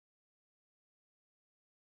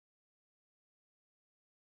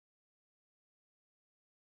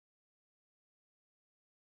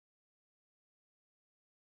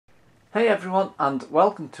Hey everyone, and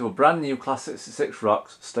welcome to a brand new Class 66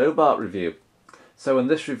 Rocks Stobart review. So in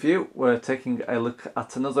this review we're taking a look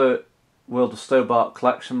at another World of Stobart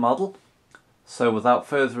collection model. So without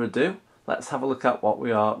further ado, let's have a look at what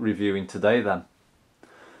we are reviewing today then.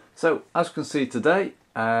 So as you can see today,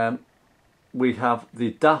 we have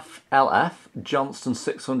the DAF LF Johnston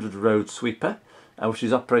 600 road sweeper, which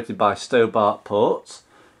is operated by Stobart Ports.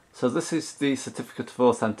 So this is the certificate of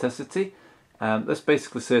authenticity. This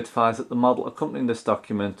basically certifies that the model accompanying this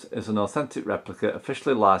document is an authentic replica,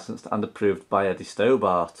 officially licensed and approved by Eddie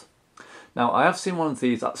Stobart. Now, I have seen one of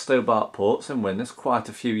these at Stobart Ports in Widnes quite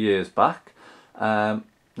a few years back. Now,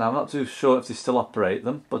 I'm not too sure if they still operate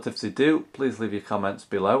them, but if they do, please leave your comments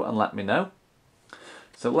below and let me know.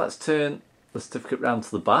 So let's turn the certificate round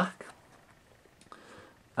to the back.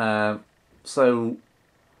 So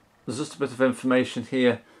there's just a bit of information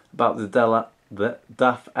here about the DAF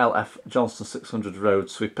LF Johnston 600 road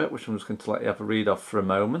sweeper, which I'm just going to let you have a read of for a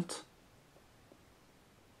moment.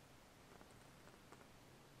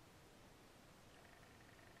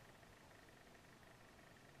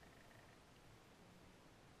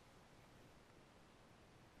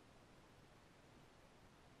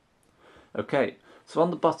 Okay, so on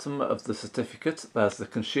the bottom of the certificate there's the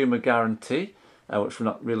consumer guarantee, which we're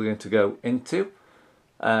not really going to go into.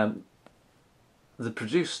 They're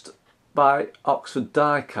produced by Oxford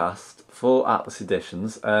Diecast for Atlas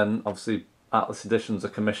editions, and obviously Atlas editions are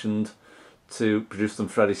commissioned to produce them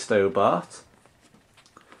for Eddie Stobart.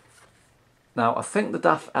 Now I think the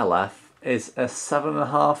DAF LF is a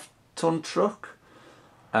 7.5 ton truck.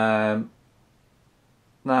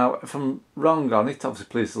 Now if I'm wrong on it,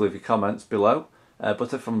 obviously please leave your comments below,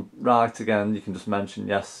 but if I'm right again you can just mention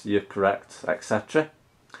yes, you're correct, etc.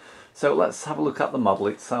 So let's have a look at the model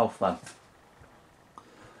itself then.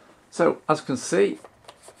 So as you can see,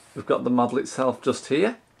 we've got the model itself just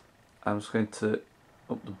here. I'm just going to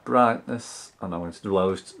up the brightness, and I'm going to do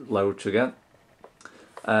lower again.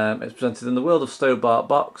 It's presented in the World of Stobart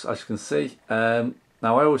box, as you can see. Now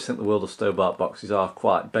I always think the World of Stobart boxes are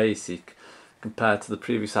quite basic compared to the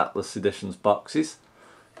previous Atlas editions boxes.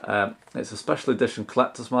 It's a special edition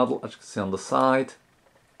collector's model, as you can see on the side.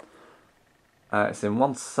 It's in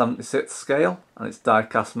 1/76 scale and it's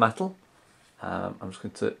die-cast metal. I'm just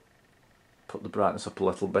going to put the brightness up a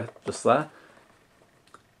little bit just there,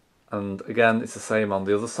 and again it's the same on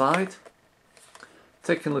the other side.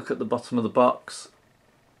 Taking a look at the bottom of the box,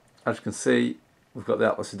 as you can see we've got the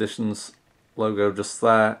Atlas Editions logo just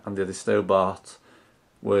there and the Eddie Stobart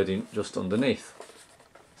wording just underneath.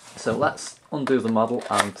 So let's undo the model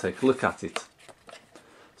and take a look at it.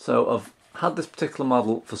 So I've had this particular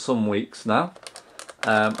model for some weeks now.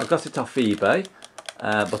 I got it off eBay.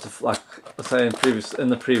 But like I say in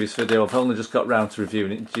the previous video, I've only just got round to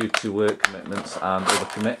reviewing it due to work commitments and other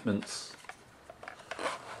commitments.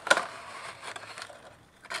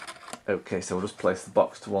 Okay, so we'll just place the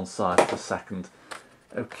box to one side for a second.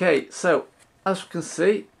 Okay, so as you can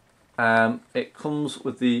see, it comes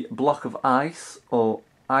with the block of ice or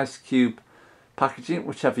ice cube packaging,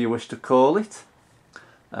 whichever you wish to call it.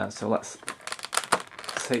 So let's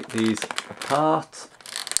take these apart.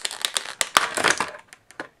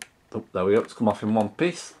 Oh, there we go, it's come off in one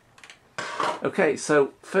piece. Okay,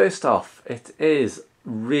 so first off, it is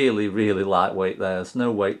really lightweight. There's no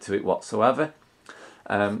weight to it whatsoever.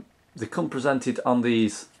 They come presented on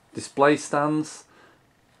these display stands,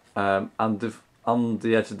 and on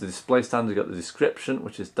the edge of the display stand you've got the description,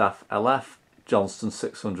 which is DAF LF Johnston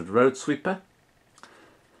 600 road sweeper.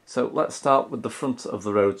 So let's start with the front of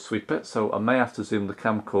the road sweeper. So I may have to zoom the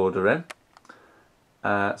camcorder in.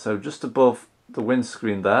 So just above the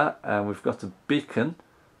windscreen there, and we've got a beacon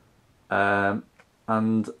and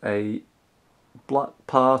a black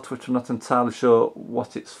part which I'm not entirely sure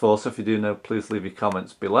what it's for, so if you do know please leave your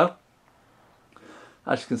comments below.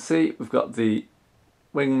 As you can see, we've got the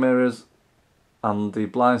wing mirrors and the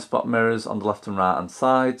blind spot mirrors on the left and right hand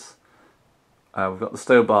sides. We've got the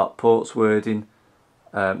Stobart Ports wording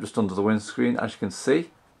just under the windscreen, as you can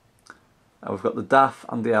see. We've got the DAF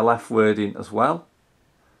and the LF wording as well.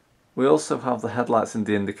 We also have the headlights and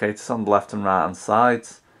the indicators on the left and right hand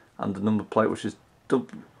sides, and the number plate, which is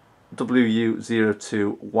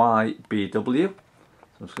WU02YBW. So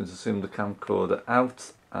I'm just going to zoom the camcorder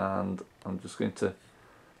out, and I'm just going to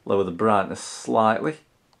lower the brightness slightly.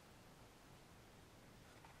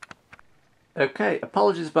 Okay,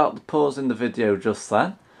 apologies about the pause in the video just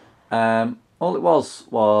then. All it was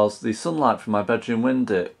the sunlight from my bedroom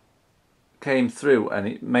window came through and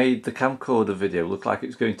it made the camcorder video look like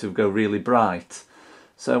it's going to go really bright.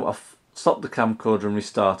 So I've stopped the camcorder and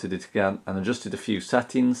restarted it again and adjusted a few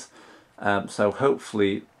settings. So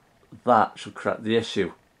hopefully that should correct the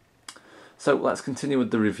issue. So let's continue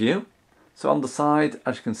with the review. So on the side,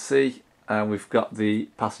 as you can see, we've got the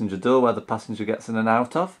passenger door where the passenger gets in and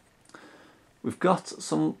out of. We've got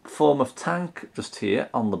some form of tank just here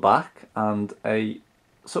on the back and a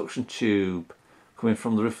suction tube coming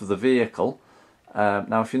from the roof of the vehicle.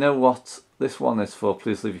 Now if you know what this one is for,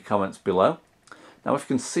 please leave your comments below. Now if you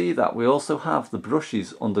can see that, we also have the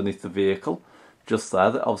brushes underneath the vehicle just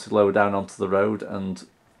there that obviously lower down onto the road and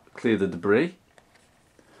clear the debris.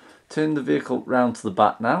 Turn the vehicle round to the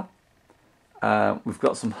back now. We've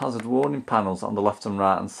got some hazard warning panels on the left and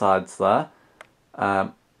right hand sides there,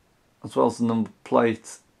 as well as the number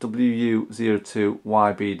plate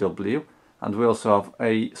WU02YBW, and we also have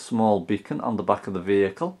a small beacon on the back of the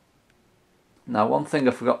vehicle. Now one thing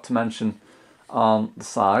I forgot to mention on the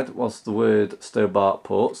side was the word Stobart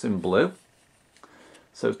Ports in blue.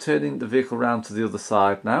 So turning the vehicle round to the other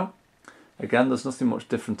side now. Again, there's nothing much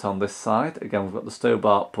different on this side. Again, we've got the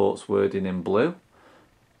Stobart Ports wording in blue.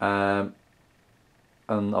 And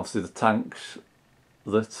obviously the tanks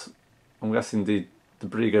that I'm guessing the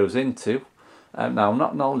debris goes into. Now, I'm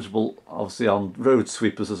not knowledgeable, obviously, on road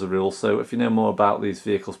sweepers as a rule, so if you know more about these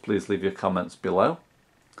vehicles, please leave your comments below.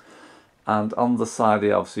 And on the side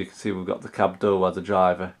here, obviously, you can see we've got the cab door where the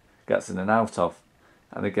driver gets in and out of.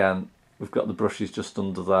 And again, we've got the brushes just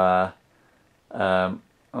under there.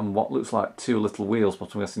 And what looks like two little wheels,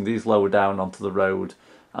 but I'm guessing these lower down onto the road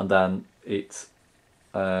and then it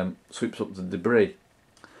sweeps up the debris.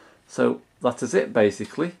 So that is it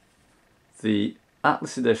basically. The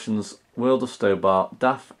Atlas Editions World of Stobart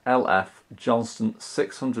DAF LF Johnston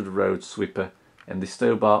 600 road sweeper in the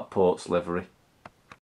Stobart Ports livery.